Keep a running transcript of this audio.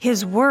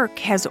His work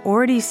has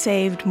already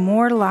saved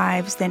more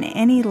lives than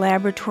any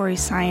laboratory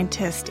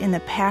scientist in the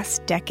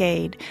past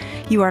decade.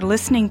 You are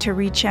listening to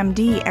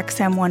ReachMD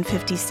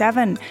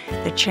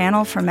XM157, the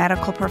channel for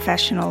medical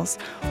professionals.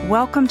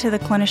 Welcome to the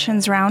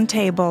Clinicians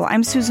Roundtable.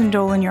 I'm Susan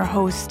Dolan, your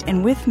host,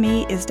 and with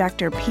me is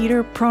Dr.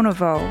 Peter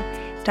Pronovost.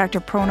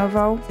 Dr.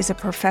 Pronovost is a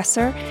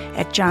professor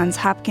at Johns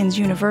Hopkins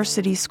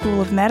University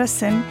School of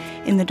Medicine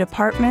in the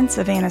departments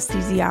of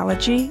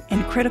anesthesiology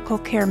and critical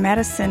care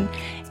medicine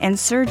and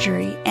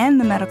surgery, and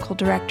the medical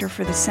director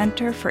for the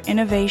Center for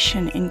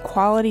Innovation in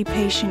Quality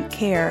Patient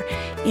Care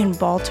in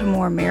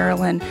Baltimore,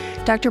 Maryland.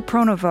 Dr.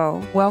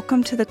 Pronovost,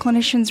 welcome to the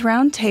Clinicians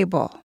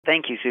Roundtable.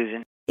 Thank you,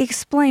 Susan.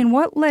 Explain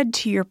what led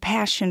to your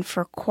passion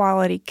for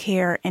quality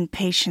care and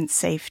patient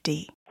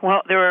safety.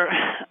 Well, there are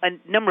a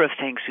number of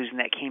things, Susan,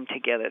 that came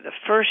together. The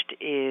first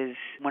is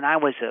when I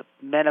was a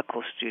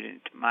medical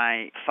student,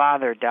 my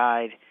father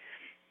died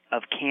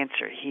of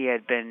cancer. He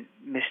had been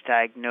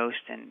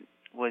misdiagnosed and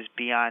was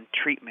beyond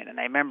treatment. And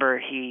I remember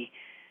he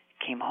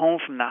came home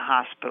from the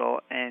hospital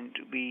and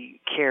we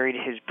carried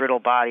his brittle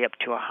body up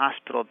to a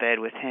hospital bed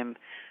with him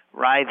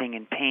writhing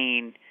in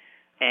pain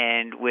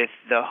and with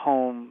the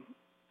home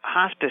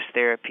hospice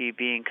therapy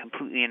being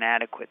completely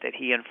inadequate, that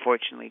he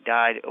unfortunately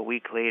died a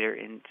week later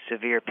in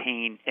severe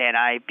pain. And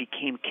I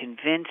became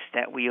convinced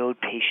that we owed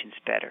patients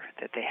better,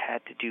 that they had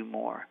to do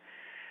more.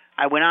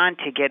 I went on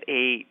to get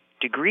a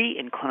degree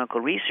in clinical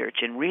research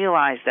and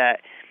realized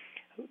that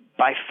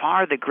by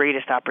far the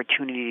greatest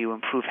opportunity to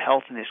improve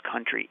health in this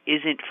country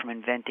isn't from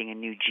inventing a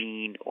new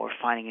gene or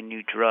finding a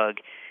new drug.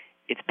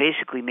 It's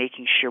basically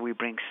making sure we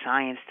bring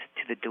science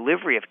to the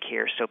delivery of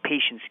care so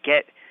patients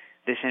get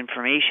this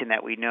information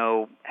that we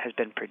know has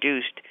been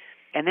produced.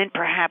 And then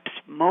perhaps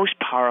most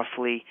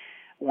powerfully,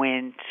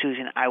 when,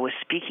 Susan, I was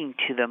speaking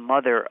to the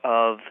mother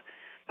of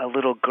a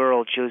little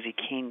girl, Josie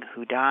King,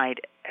 who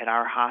died at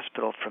our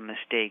hospital from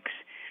mistakes.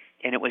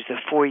 And it was the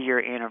 4-year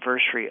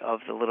anniversary of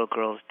the little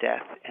girl's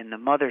death. And the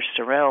mother,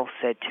 Sorrel,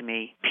 said to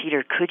me,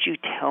 "Peter, could you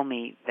tell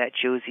me that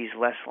Josie's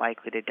less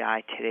likely to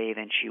die today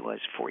than she was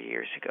 4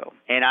 years ago?"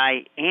 And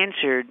I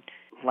answered,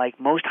 like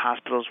most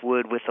hospitals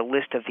would, with a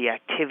list of the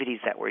activities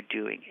that we're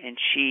doing. And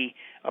she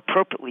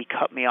appropriately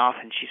cut me off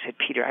and she said,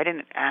 "Peter, I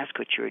didn't ask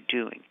what you were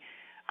doing.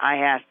 I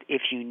asked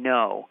if you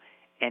know,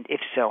 and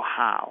if so,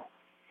 how."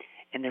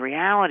 And the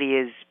reality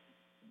is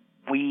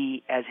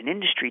we, as an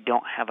industry,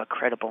 don't have a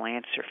credible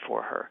answer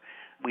for her.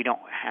 We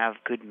don't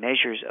have good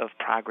measures of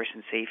progress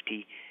and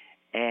safety,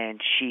 and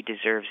she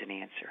deserves an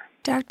answer.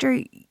 Doctor,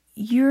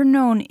 you're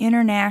known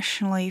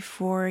internationally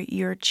for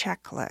your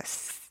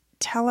checklists.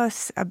 Tell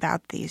us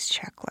about these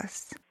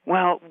checklists.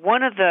 Well,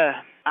 one of the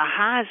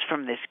ahas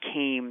from this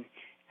came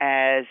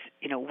as,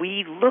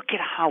 we look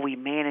at how we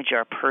manage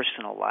our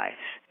personal lives,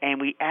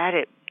 and we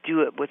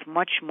do it with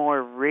much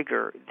more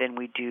rigor than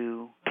we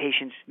do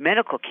patients'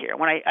 medical care.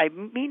 What I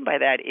mean by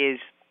that is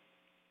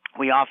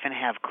we often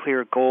have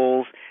clear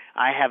goals.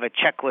 I have a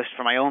checklist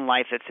for my own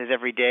life that says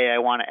every day I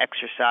want to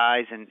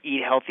exercise and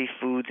eat healthy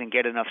foods and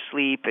get enough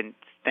sleep and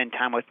spend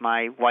time with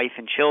my wife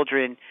and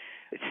children,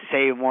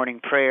 say a morning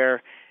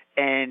prayer.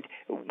 And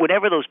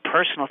whatever those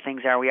personal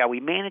things are, we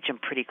manage them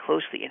pretty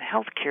closely. In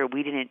healthcare,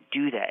 we didn't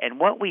do that. And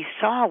what we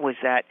saw was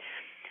that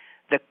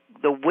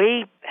the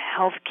way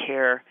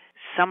healthcare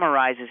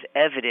summarizes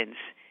evidence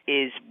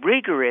is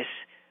rigorous,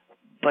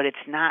 but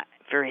it's not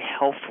very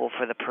helpful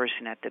for the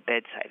person at the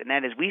bedside. And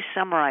that is, we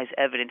summarize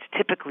evidence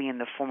typically in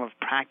the form of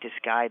practice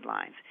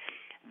guidelines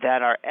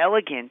that are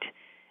elegant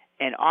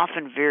and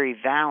often very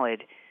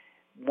valid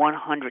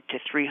 100 to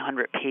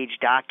 300 page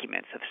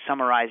documents of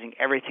summarizing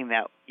everything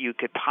that you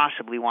could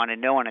possibly want to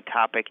know on a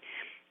topic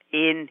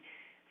in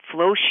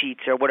flow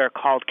sheets, or what are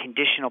called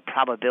conditional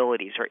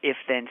probabilities, or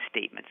if-then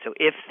statements. So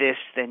if this,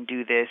 then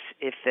do this,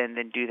 if then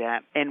do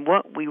that. And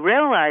what we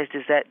realized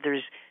is that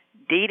there's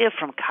data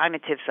from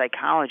cognitive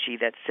psychology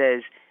that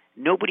says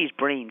nobody's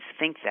brains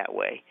think that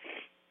way.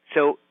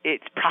 So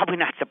it's probably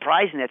not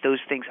surprising that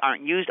those things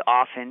aren't used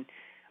often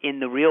in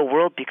the real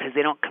world because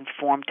they don't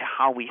conform to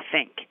how we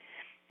think.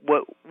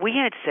 What we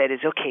had said is,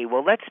 okay,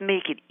 well, let's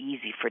make it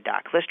easy for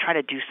docs. Let's try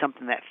to do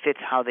something that fits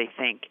how they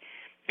think.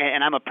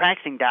 And I'm a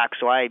practicing doc,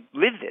 so I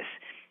live this.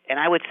 And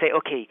I would say,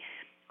 okay,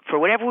 for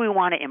whatever we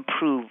want to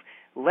improve,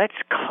 let's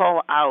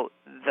call out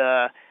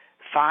the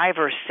 5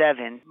 or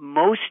 7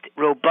 most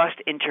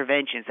robust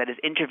interventions, that is,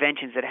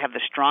 interventions that have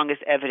the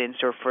strongest evidence,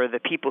 or for the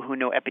people who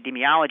know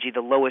epidemiology, the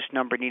lowest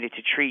number needed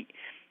to treat,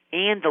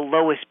 and the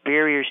lowest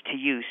barriers to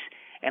use.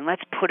 And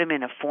let's put them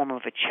in a form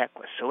of a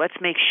checklist. So let's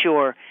make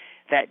sure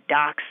that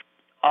docs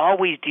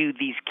always do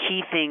these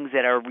key things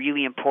that are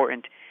really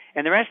important.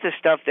 And the rest of the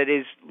stuff that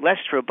is less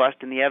robust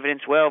in the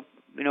evidence, well,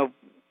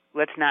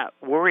 let's not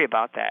worry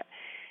about that.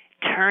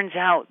 Turns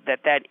out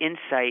that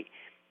insight,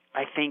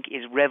 I think,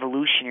 is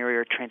revolutionary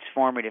or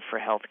transformative for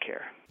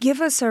healthcare. Give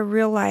us a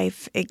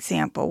real-life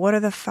example. What are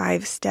the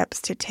 5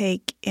 steps to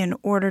take in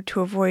order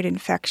to avoid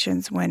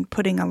infections when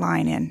putting a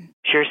line in?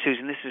 Sure,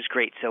 Susan, this is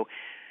great. So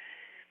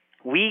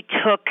we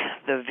took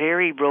the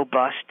very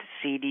robust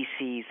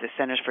CDC's, the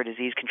Centers for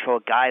Disease Control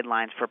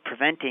guidelines for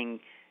preventing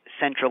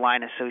central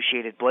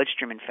line-associated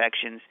bloodstream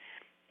infections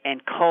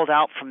and culled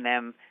out from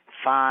them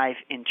 5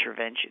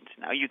 interventions.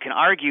 Now, you can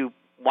argue,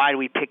 why do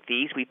we pick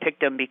these? We picked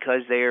them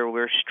because they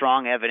were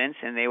strong evidence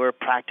and they were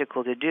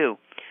practical to do.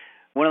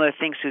 One other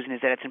thing, Susan,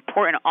 is that it's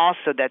important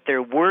also that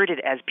they're worded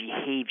as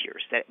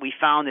behaviors, that we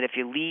found that if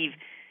you leave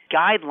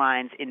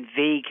guidelines in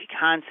vague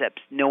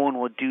concepts, no one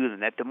will do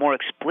them, that the more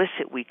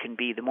explicit we can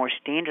be, the more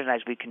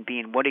standardized we can be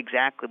in what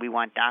exactly we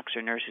want docs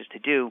or nurses to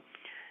do,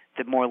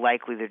 the more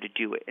likely they're to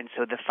do it. And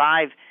so the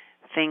 5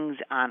 things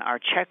on our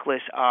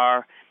checklist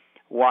are: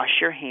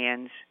 wash your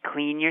hands,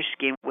 clean your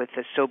skin with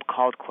a soap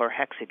called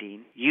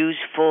chlorhexidine, use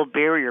full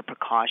barrier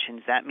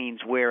precautions. That means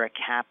wear a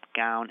cap,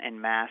 gown,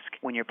 and mask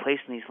when you're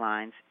placing these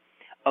lines.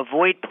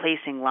 Avoid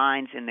placing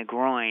lines in the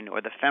groin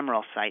or the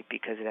femoral site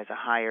because it has a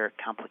higher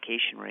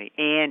complication rate.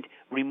 And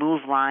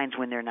remove lines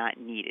when they're not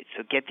needed.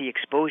 So get the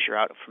exposure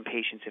out from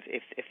patients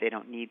if they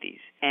don't need these.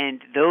 And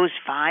those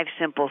 5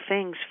 simple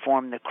things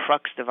form the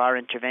crux of our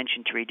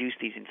intervention to reduce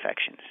these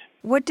infections.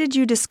 What did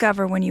you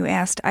discover when you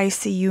asked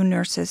ICU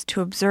nurses to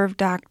observe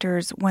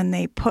doctors when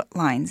they put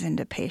lines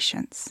into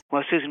patients?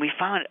 Well, Susan, we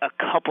found a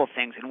couple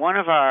things. And one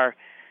of our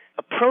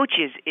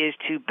approaches is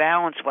to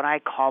balance what I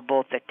call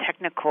both the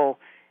technical,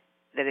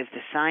 that is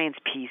the science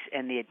piece,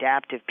 and the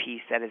adaptive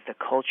piece, that is the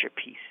culture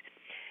piece.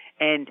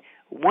 And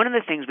one of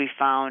the things we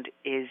found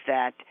is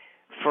that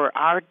for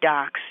our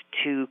docs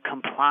to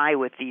comply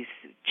with these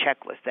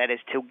checklists, that is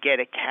to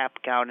get a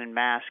cap, gown, and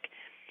mask,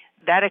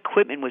 that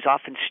equipment was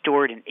often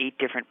stored in 8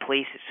 different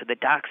places. So the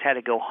docs had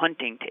to go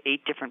hunting to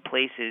 8 different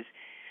places.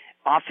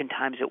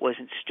 Oftentimes it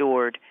wasn't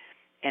stored,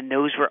 and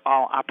those were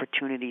all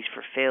opportunities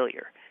for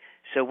failure.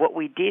 So what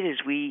we did is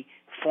we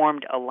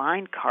formed a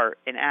line cart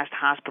and asked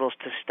hospitals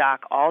to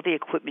stock all the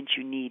equipment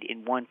you need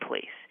in one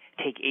place.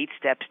 Take 8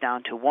 steps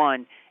down to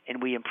 1,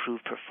 and we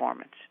improved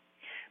performance.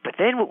 But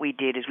then what we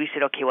did is we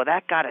said, okay, well,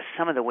 that got us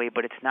some of the way,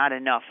 but it's not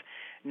enough.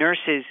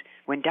 Nurses,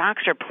 when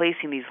docs are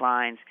placing these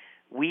lines,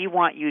 we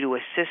want you to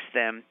assist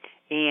them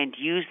and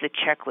use the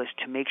checklist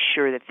to make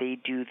sure that they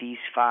do these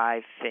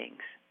 5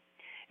 things.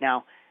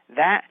 Now,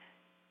 that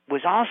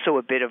was also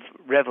a bit of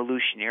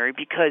revolutionary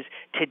because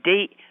to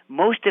date,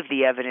 most of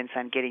the evidence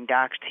on getting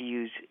docs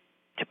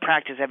to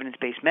practice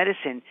evidence-based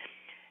medicine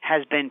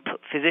has been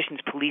physicians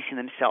policing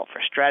themselves,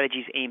 or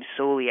strategies aimed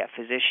solely at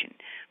physician.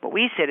 What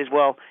we said is,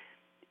 well,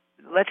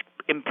 let's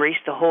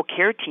embrace the whole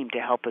care team to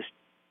help us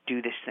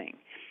do this thing.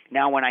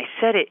 Now, when I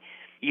said it,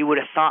 you would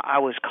have thought I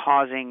was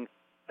causing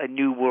a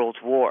new world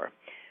war.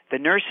 The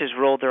nurses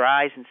rolled their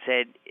eyes and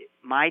said,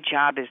 my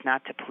job is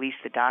not to police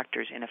the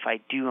doctors, and if I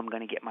do, I'm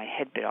going to get my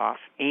head bit off.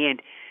 And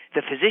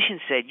the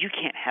physician said, you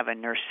can't have a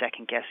nurse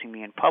second-guessing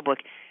me in public.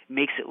 It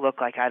makes it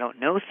look like I don't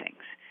know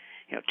things.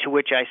 To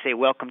which I say,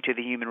 welcome to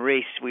the human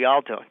race. We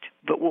all don't.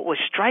 But what was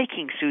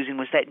striking, Susan,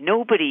 was that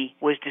nobody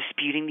was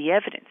disputing the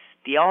evidence.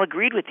 They all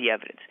agreed with the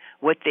evidence.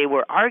 What they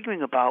were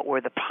arguing about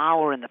were the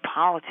power and the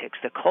politics,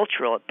 the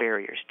cultural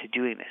barriers to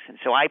doing this. And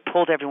so I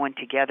pulled everyone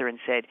together and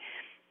said,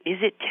 is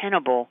it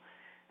tenable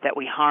that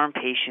we harm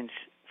patients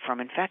from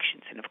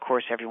infections? And of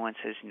course everyone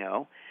says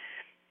no.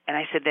 And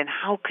I said, then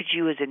how could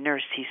you as a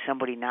nurse see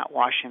somebody not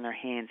washing their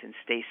hands and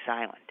stay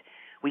silent?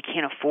 We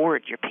can't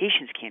afford, your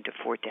patients can't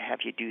afford to have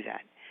you do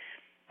that.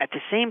 At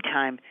the same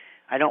time,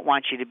 I don't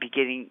want you to be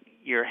getting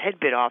your head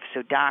bit off,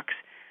 so docs,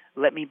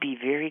 let me be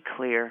very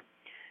clear.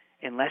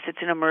 Unless it's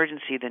an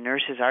emergency, the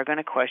nurses are going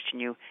to question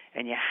you,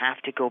 and you have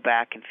to go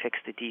back and fix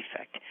the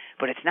defect.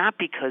 But it's not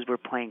because we're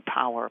playing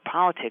power or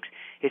politics.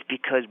 It's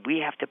because we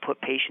have to put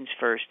patients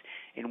first,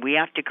 and we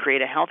have to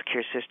create a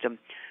healthcare system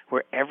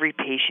where every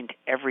patient,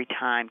 every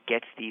time,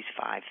 gets these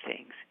 5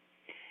 things.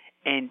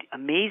 And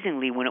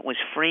amazingly, when it was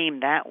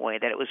framed that way,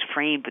 that it was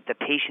framed with the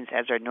patients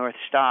as our North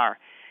Star,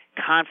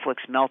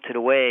 conflicts melted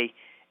away,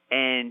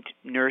 and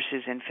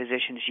nurses and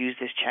physicians use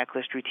this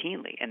checklist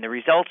routinely. And the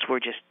results were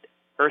just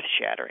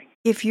earth-shattering.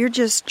 If you're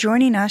just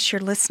joining us,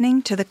 you're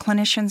listening to the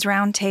Clinicians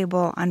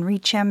Roundtable on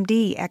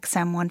ReachMD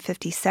XM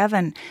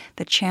 157,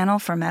 the channel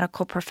for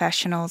medical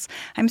professionals.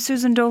 I'm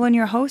Susan Dolan,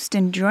 your host,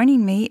 and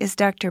joining me is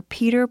Dr.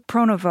 Peter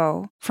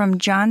Pronovost from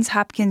Johns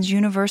Hopkins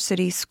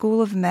University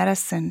School of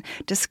Medicine,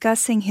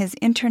 discussing his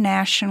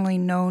internationally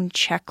known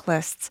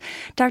checklists.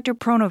 Dr.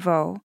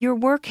 Pronovost, your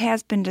work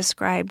has been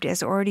described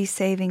as already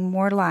saving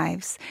more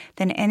lives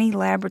than any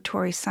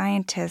laboratory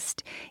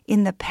scientist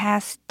in the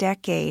past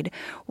decade.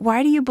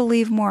 Why do you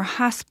believe more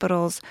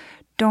hospitals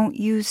don't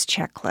use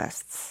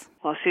checklists?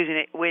 Well,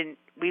 Susan, when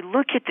we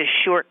look at the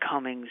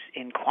shortcomings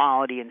in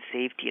quality and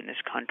safety in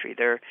this country,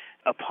 they're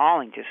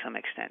appalling to some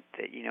extent.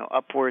 That,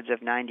 upwards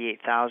of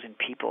 98,000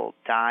 people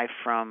die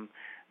from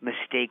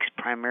mistakes,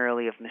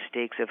 primarily of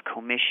mistakes of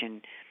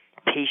commission.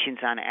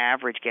 Patients on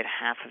average get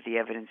half of the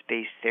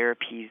evidence-based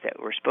therapies that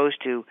we're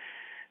supposed to.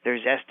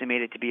 There's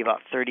estimated to be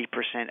about 30%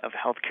 of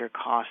healthcare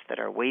costs that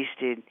are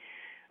wasted.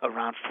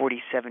 Around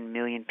 47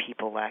 million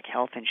people lack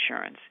health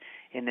insurance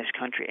in this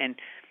country. And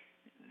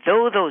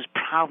though those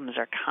problems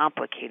are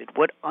complicated,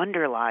 what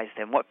underlies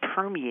them, what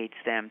permeates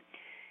them,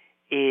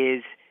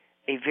 is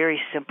a very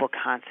simple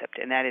concept,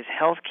 and that is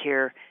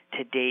healthcare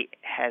to date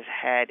has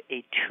had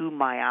a too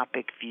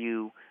myopic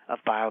view of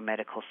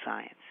biomedical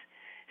science.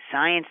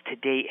 Science to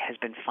date has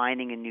been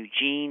finding a new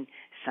gene.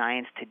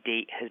 Science to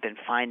date has been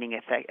finding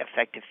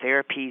effective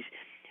therapies,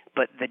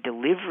 but the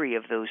delivery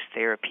of those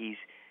therapies,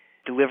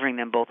 delivering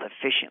them both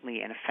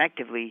efficiently and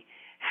effectively,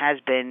 has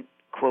been,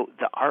 quote,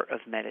 the art of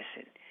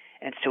medicine.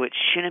 And so it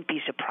shouldn't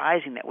be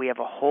surprising that we have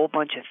a whole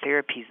bunch of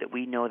therapies that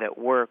we know that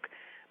work,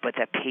 but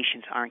that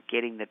patients aren't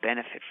getting the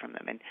benefit from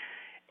them. And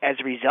as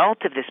a result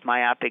of this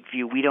myopic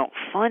view, we don't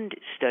fund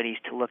studies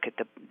to look at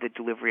the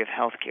delivery of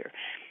healthcare.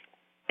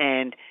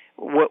 And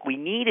what we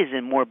need is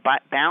a more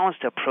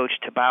balanced approach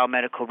to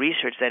biomedical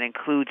research that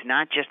includes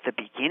not just the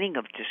beginning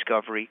of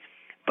discovery,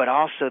 but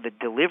also the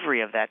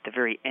delivery of that, the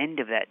very end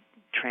of that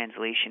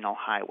translational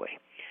highway.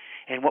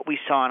 And what we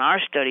saw in our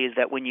study is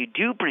that when you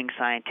do bring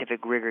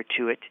scientific rigor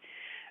to it,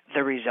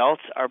 the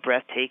results are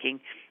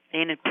breathtaking.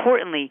 And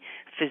importantly,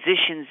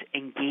 physicians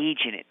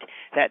engage in it.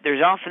 That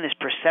there's often this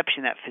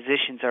perception that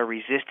physicians are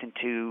resistant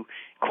to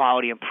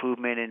quality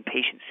improvement and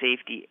patient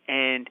safety,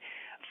 and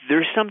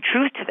there's some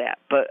truth to that.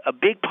 But a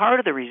big part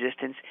of the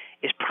resistance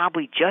is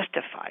probably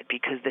justified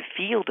because the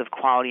field of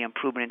quality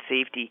improvement and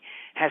safety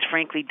has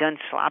frankly done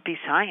sloppy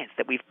science,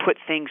 that we've put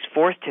things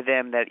forth to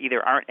them that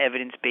either aren't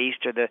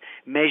evidence-based or the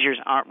measures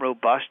aren't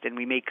robust, and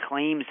we make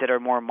claims that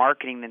are more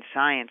marketing than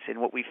science. And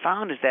what we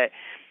found is that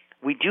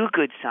we do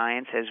good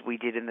science, as we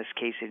did in this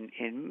case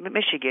in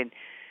Michigan,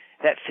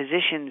 that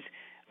physicians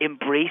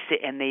embrace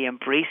it, and they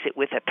embrace it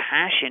with a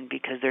passion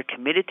because they're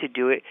committed to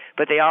do it,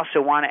 but they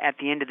also want to, at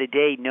the end of the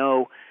day,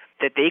 know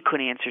that they could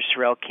answer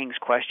Sorrell King's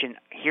question,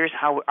 here's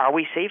how are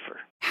we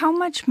safer. How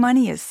much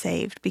money is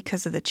saved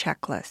because of the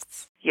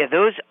checklists? Yeah,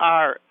 those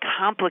are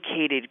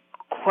complicated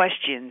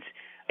questions,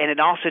 and it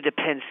also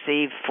depends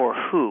saved for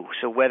who.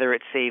 So whether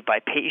it's saved by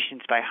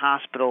patients, by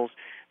hospitals,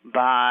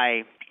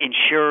 by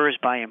insurers,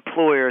 by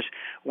employers.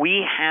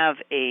 We have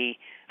a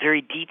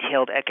very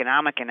detailed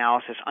economic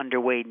analysis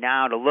underway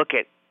now to look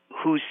at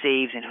who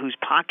saves and whose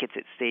pockets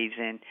it saves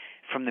in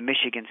from the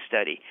Michigan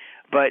study.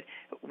 But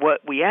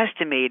what we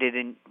estimated,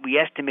 and we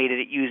estimated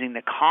it using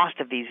the cost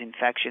of these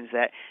infections,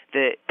 that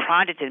the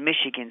project in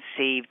Michigan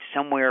saved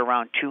somewhere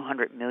around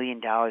 $200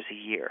 million a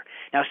year.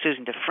 Now,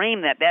 Susan, to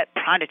frame that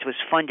project was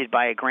funded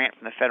by a grant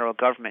from the federal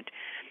government.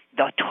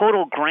 The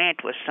total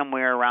grant was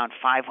somewhere around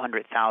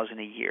 $500,000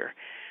 a year.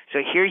 So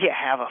here you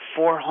have a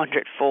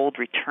 400-fold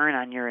return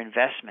on your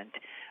investment.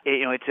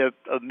 It's an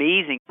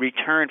amazing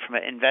return from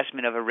an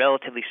investment of a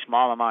relatively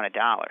small amount of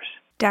dollars.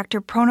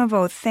 Dr.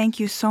 Pronovost, thank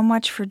you so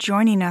much for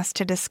joining us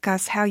to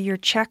discuss how your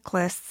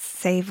checklists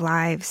save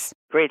lives.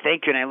 Great,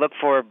 thank you, and I look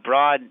for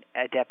broad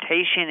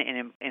adaptation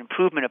and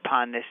improvement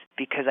upon this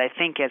because I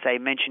think, as I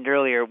mentioned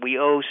earlier, we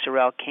owe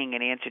Sorrell King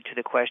an answer to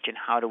the question,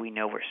 how do we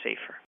know we're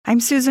safer?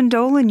 I'm Susan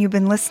Dolan. You've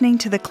been listening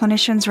to the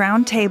Clinicians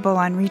Roundtable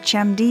on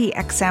ReachMD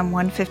XM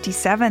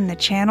 157, the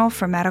channel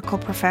for medical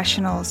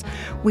professionals.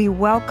 We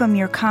welcome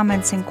your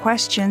comments and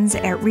questions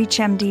at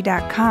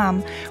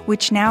ReachMD.com,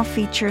 which now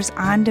features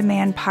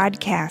on-demand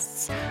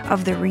podcasts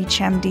of the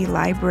ReachMD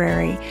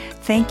library.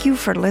 Thank you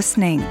for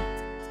listening.